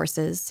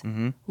resources.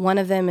 One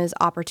of them is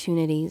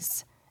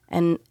opportunities.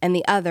 And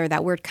the other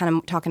that we're kind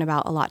of talking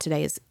about a lot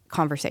today is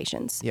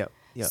conversations. Yep.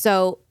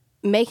 So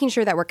making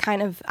sure that we're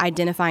kind of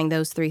identifying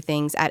those 3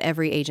 things at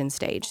every age and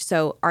stage.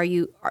 So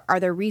are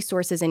there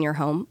resources in your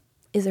home?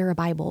 Is there a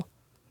Bible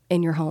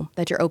in your home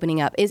that you're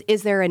opening up?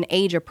 Is there an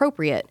age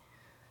appropriate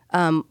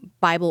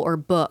Bible or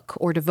book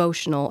or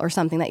devotional or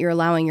something that you're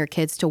allowing your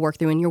kids to work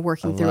through and you're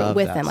working through it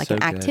with them, like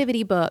an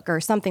activity book or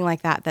something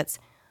like that that's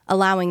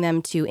allowing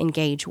them to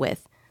engage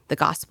with the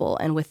gospel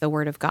and with the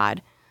word of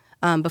God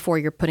before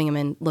you're putting them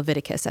in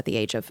Leviticus at the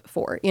age of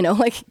 4,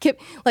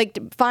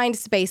 find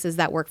spaces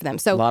that work for them.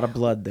 So a lot of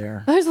blood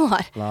there. There's a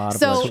lot.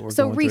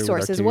 So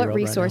resources, what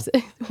resources,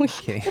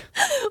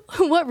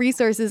 what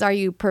resources are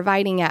you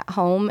providing at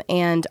home,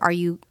 and are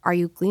you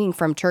gleaning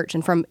from church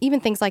and from even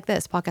things like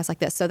this, podcasts like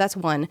this? So that's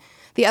one.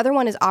 The other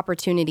one is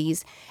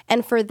opportunities.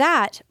 And for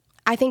that,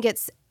 I think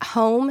it's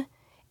home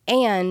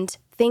and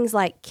things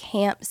like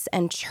camps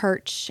and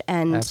church.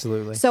 And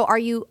absolutely. So are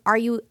you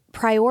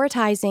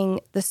prioritizing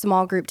the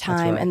small group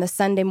time and the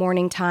Sunday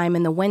morning time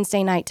and the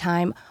Wednesday night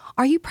time?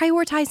 Are you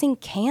prioritizing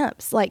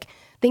camps? Like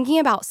thinking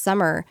about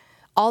summer,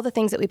 all the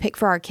things that we pick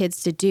for our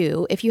kids to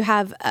do. If you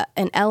have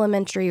an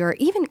elementary or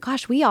even,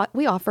 we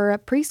offer a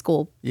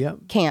preschool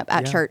camp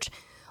at church.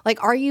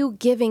 Like, are you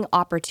giving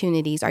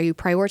opportunities? Are you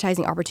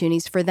prioritizing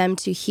opportunities for them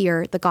to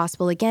hear the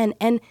gospel again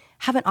and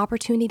have an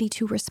opportunity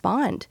to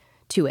respond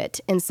to it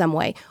in some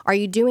way? Are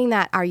you doing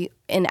that? Are you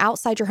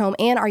outside your home,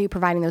 and are you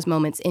providing those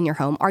moments in your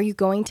home? Are you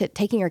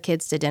taking your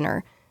kids to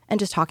dinner and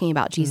just talking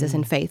about Jesus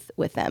and faith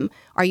with them?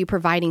 Are you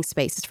providing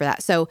spaces for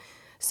that? So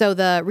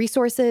the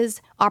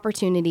resources,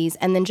 opportunities,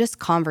 and then just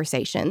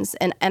conversations.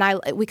 And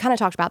we kind of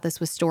talked about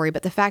this with Story,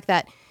 but the fact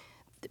that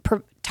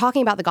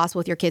talking about the gospel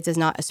with your kids is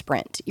not a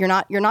sprint. You're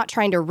not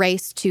trying to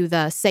race to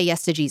the say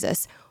yes to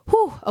Jesus.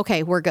 Whew,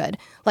 okay, we're good.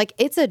 Like,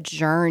 it's a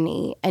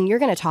journey, and you're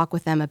going to talk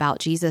with them about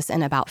Jesus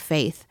and about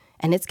faith,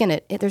 and there's going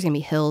to be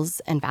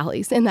hills and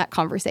valleys in that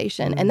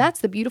conversation. And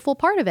that's the beautiful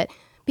part of it,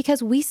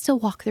 because we still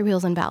walk through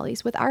hills and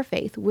valleys with our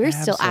faith. We're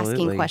still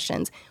asking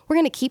questions. We're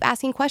going to keep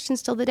asking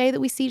questions till the day that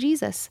we see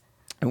Jesus.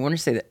 I want to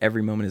say that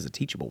every moment is a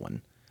teachable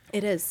one.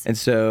 It is. And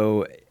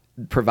so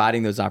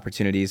providing those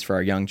opportunities for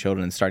our young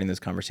children and starting those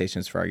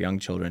conversations for our young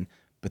children,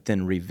 but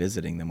then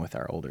revisiting them with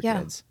our older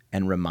kids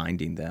and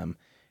reminding them,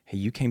 hey,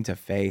 you came to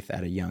faith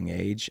at a young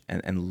age,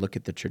 and look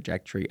at the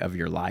trajectory of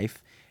your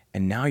life.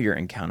 And now you're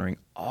encountering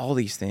all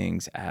these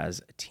things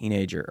as a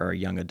teenager or a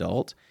young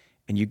adult,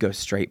 and you go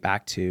straight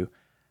back to,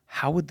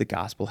 how would the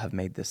gospel have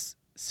made this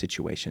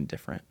situation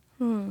different?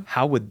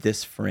 How would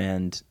this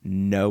friend,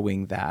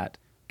 knowing that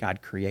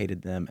God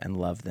created them and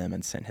loved them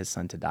and sent his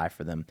son to die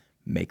for them,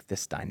 make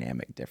this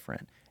dynamic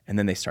different? And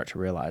then they start to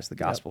realize the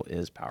gospel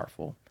is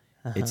powerful.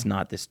 It's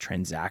not this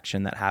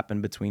transaction that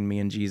happened between me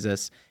and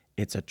Jesus.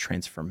 It's a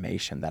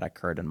transformation that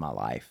occurred in my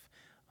life.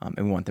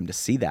 And we want them to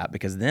see that,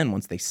 because then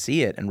once they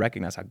see it and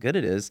recognize how good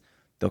it is,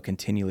 they'll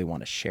continually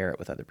want to share it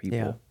with other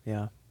people.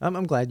 Yeah.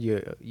 I'm glad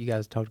you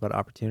guys talked about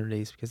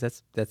opportunities, because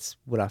that's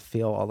what I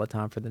feel all the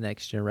time for the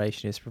next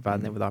generation, is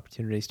providing them with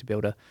opportunities to be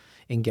able to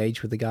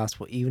engage with the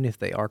gospel, even if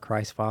they are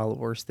Christ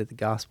followers, that the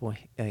gospel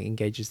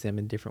engages them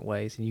in different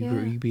ways. And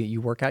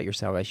you work out your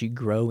salvation, you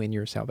grow in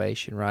your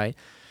salvation, right?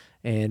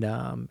 And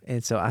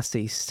so I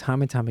see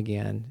time and time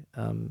again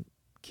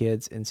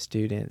kids and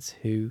students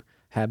who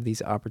have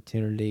these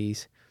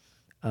opportunities.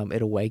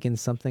 It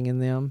awakens something in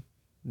them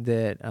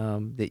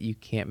that you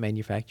can't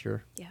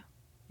manufacture. Yeah.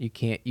 You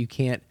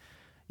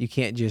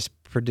can't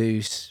just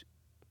produce,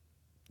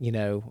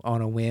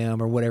 on a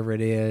whim or whatever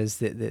it is,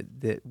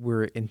 that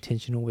we're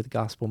intentional with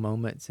gospel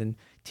moments and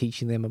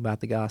teaching them about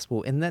the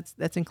gospel. And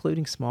that's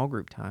including small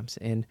group times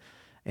and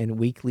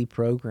weekly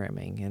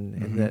programming.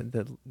 And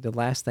the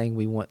last thing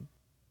we want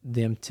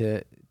them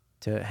to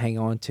hang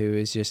on to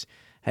is just,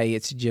 hey,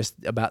 it's just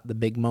about the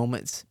big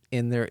moments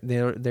in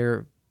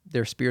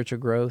their spiritual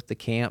growth, the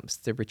camps,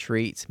 the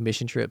retreats,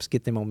 mission trips.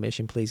 Get them on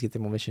mission. Please get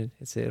them on mission.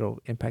 It'll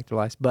impact their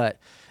lives. But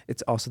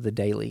it's also the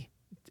daily.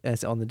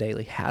 It's on the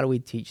daily. How do we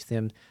teach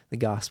them the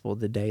gospel,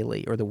 the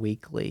daily or the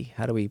weekly?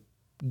 How do we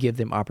give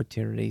them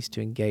opportunities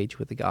to engage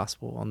with the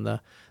gospel on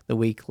the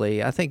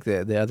weekly? I think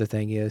the other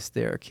thing is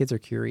their kids are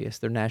curious.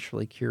 They're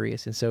naturally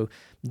curious. And so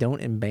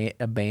don't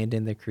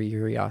abandon their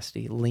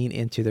curiosity. Lean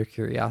into their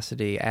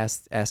curiosity.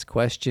 Ask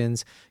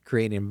questions.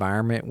 Create an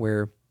environment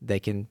where they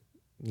can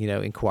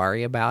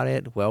inquiry about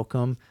it.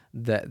 Welcome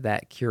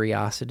that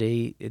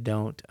curiosity.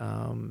 Don't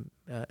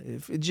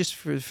just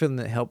for them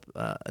to help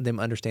them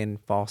understand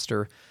and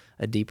foster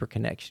a deeper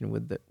connection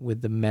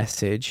with the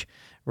message,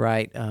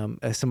 right?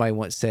 As somebody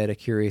once said, a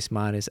curious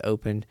mind is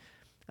open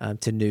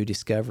to new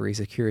discoveries.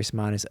 A curious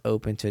mind is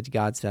open to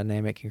God's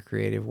dynamic and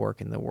creative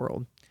work in the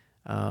world.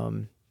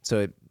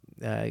 So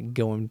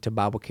going to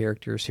Bible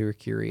characters who are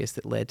curious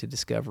that led to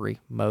discovery.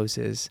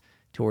 Moses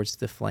towards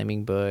the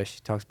flaming bush.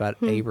 He talks about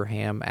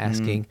Abraham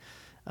asking,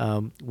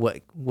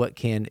 what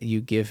can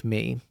you give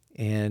me?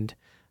 And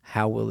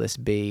how will this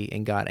be?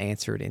 And God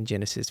answered in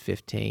Genesis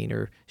 15.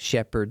 Or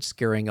shepherds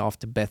scurrying off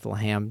to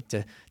Bethlehem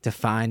to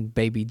find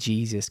baby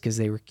Jesus, because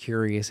they were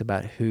curious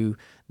about who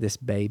this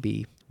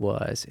baby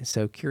was. And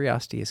so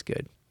curiosity is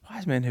good.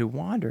 Wise men who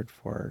wandered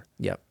for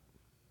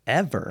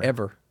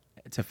ever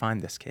to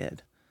find this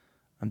kid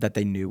that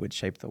they knew would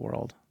shape the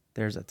world.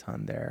 There's a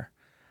ton there.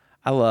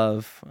 I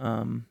love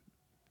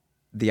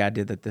the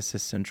idea that this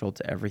is central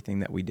to everything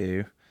that we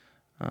do.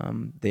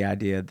 The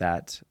idea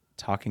that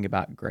talking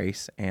about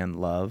grace and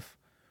love,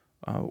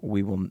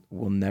 we will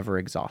never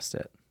exhaust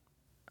it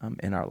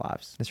in our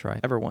lives. That's right.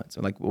 Ever once.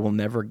 Like we'll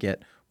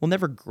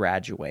never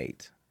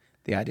graduate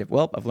the idea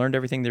of, I've learned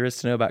everything there is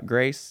to know about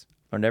grace,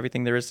 learned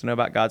everything there is to know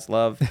about God's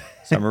love,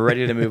 so I'm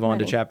ready to move on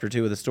to chapter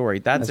 2 of the story.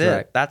 That's it.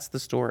 Right. That's the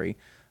story.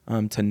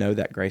 To know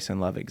that grace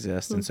and love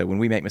exist. And so when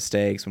we make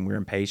mistakes, when we're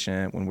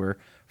impatient, when we're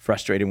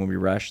frustrated, when we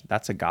rush,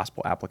 that's a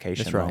gospel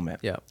application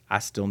moment. Yeah. I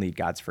still need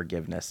God's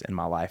forgiveness in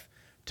my life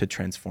to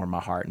transform my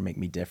heart and make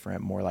me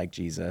different, more like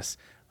Jesus.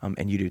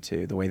 And you do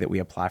too. The way that we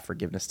apply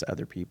forgiveness to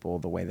other people,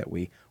 the way that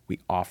we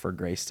offer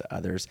grace to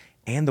others,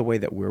 and the way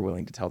that we're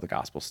willing to tell the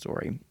gospel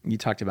story. You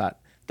talked about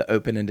the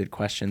open-ended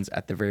questions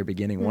at the very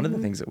beginning. One of the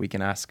things that we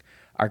can ask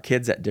our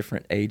kids at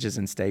different ages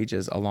and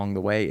stages along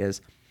the way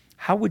is,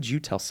 how would you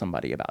tell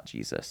somebody about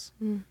Jesus?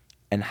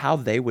 And how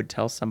they would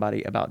tell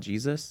somebody about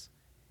Jesus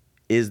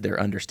is their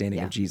understanding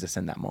of Jesus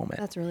in that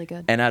moment. That's really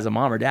good. And as a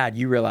mom or dad,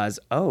 you realize,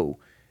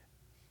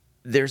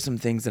 there's some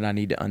things that I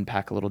need to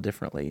unpack a little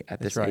differently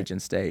at this age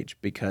and stage,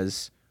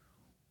 because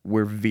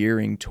we're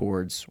veering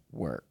towards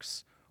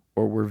works,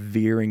 or we're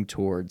veering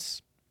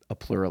towards a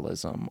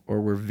pluralism,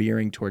 or we're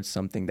veering towards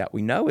something that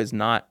we know is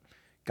not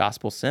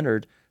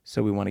gospel-centered.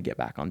 So we want to get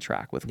back on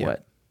track with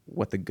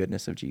what the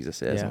goodness of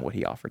Jesus is and what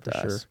he offered to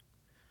us. Sure.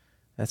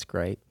 That's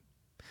great.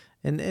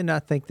 And I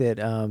think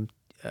that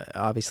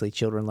obviously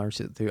children learn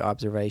through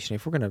observation.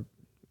 If we're going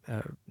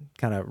to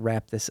kind of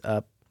wrap this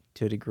up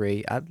to a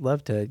degree, I'd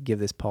love to give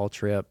this Paul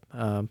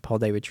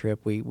David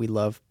Tripp. We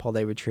love Paul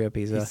David Tripp.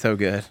 He's so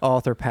good.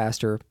 Author,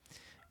 pastor.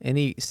 And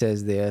he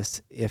says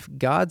this: if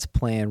God's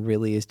plan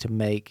really is to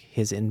make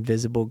his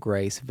invisible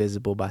grace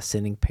visible by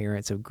sending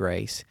parents of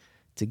grace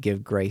to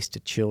give grace to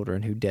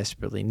children who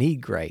desperately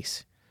need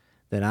grace,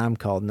 then I'm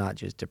called not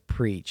just to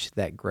preach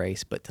that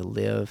grace, but to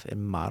live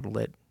and model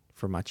it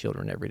for my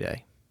children every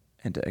day.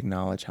 And to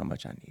acknowledge how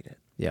much I need it.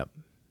 Yep.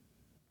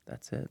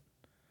 That's it.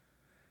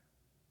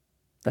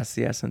 That's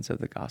the essence of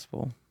the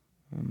gospel,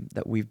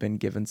 that we've been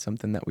given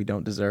something that we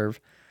don't deserve.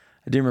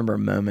 I do remember a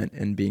moment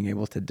in being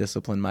able to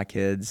discipline my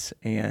kids,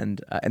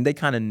 and they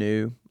kind of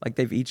knew, like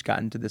they've each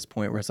gotten to this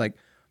point where it's like,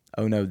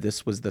 oh no,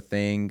 this was the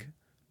thing.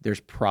 There's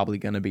probably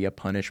going to be a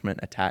punishment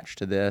attached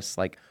to this,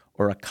 like,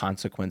 or a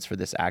consequence for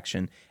this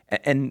action.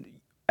 And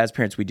as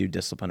parents, we do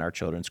discipline our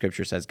children.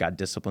 Scripture says God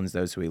disciplines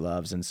those who he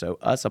loves. And so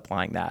us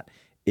applying that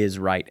is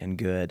right and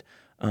good.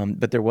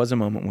 But there was a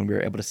moment when we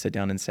were able to sit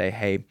down and say,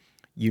 hey,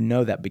 you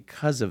know that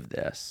because of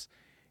this,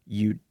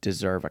 you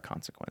deserve a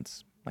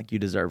consequence. Like you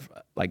deserve,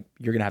 like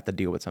you're going to have to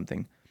deal with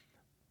something.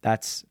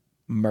 That's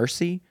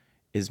mercy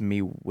is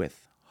me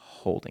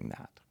withholding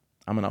that.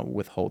 I'm going to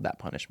withhold that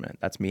punishment.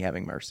 That's me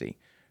having mercy.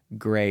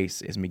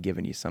 Grace is me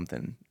giving you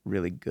something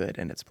really good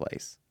in its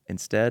place.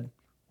 Instead,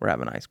 we're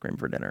having ice cream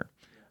for dinner.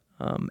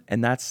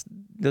 And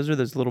those are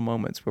those little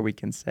moments where we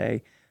can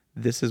say,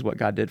 this is what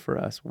God did for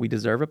us. We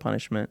deserve a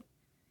punishment,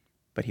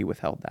 but he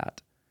withheld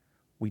that.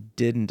 We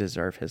didn't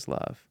deserve his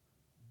love,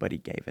 but he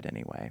gave it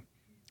anyway.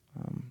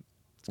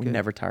 We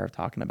never tire of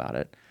talking about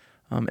it.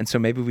 And so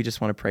maybe we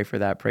just want to pray for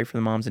that. Pray for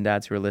the moms and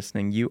dads who are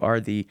listening. You are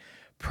the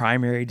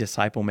primary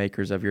disciple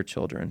makers of your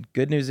children.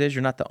 Good news is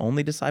you're not the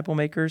only disciple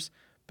makers,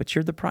 but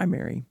you're the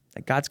primary.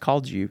 That God's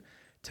called you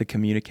to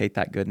communicate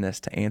that goodness,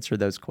 to answer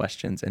those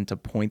questions, and to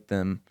point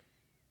them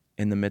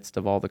in the midst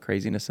of all the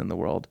craziness in the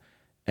world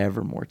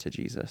ever more to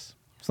Jesus.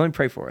 So let me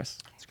pray for us.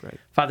 That's great.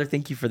 Father,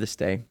 thank you for this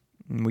day.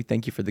 And we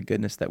thank you for the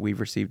goodness that we've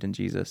received in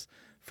Jesus,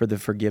 for the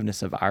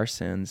forgiveness of our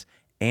sins,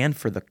 and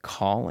for the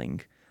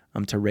calling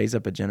to raise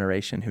up a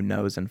generation who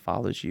knows and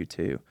follows you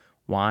too.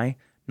 Why?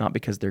 Not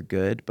because they're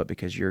good, but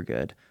because you're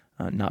good.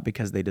 Not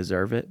because they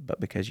deserve it, but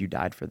because you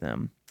died for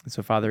them. And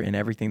so, Father, in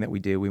everything that we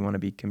do, we want to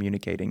be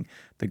communicating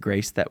the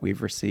grace that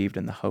we've received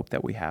and the hope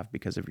that we have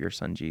because of your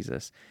Son,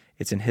 Jesus.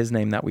 It's in his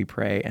name that we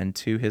pray, and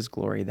to his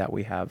glory that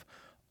we have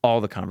all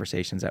the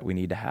conversations that we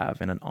need to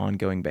have on an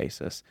ongoing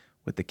basis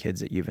with the kids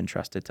that you've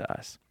entrusted to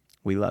us.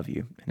 We love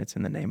you, and it's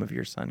in the name of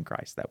your Son,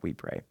 Christ, that we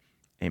pray.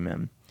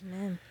 Amen.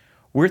 Amen.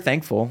 We're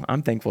thankful.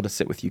 I'm thankful to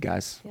sit with you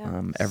guys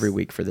every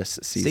week for this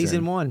season.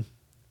 Season 1.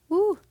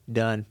 Woo.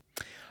 Done.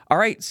 All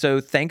right, so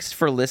thanks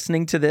for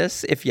listening to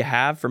this. If you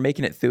have, for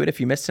making it through it. If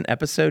you missed an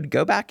episode,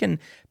 go back and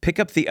pick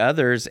up the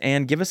others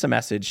and give us a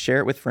message. Share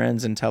it with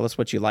friends and tell us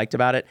what you liked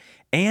about it.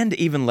 And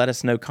even let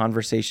us know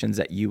conversations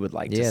that you would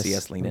like to see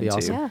us lean into.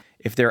 Awesome. Yeah.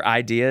 If there are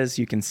ideas,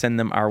 you can send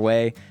them our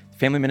way.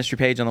 Family Ministry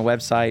page on the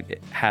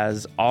website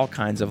has all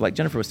kinds of, like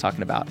Jennifer was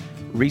talking about,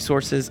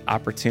 resources,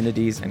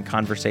 opportunities, and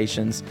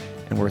conversations.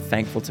 And we're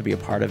thankful to be a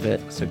part of it.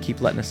 So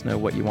keep letting us know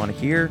what you want to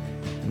hear,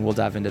 and we'll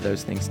dive into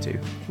those things too.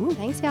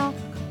 Thanks, y'all.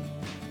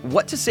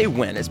 What to Say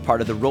When is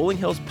part of the Rolling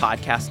Hills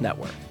Podcast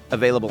Network,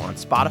 available on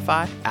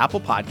Spotify,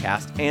 Apple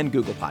Podcasts, and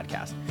Google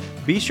Podcasts.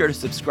 Be sure to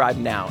subscribe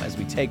now as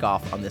we take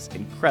off on this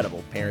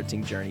incredible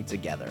parenting journey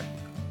together.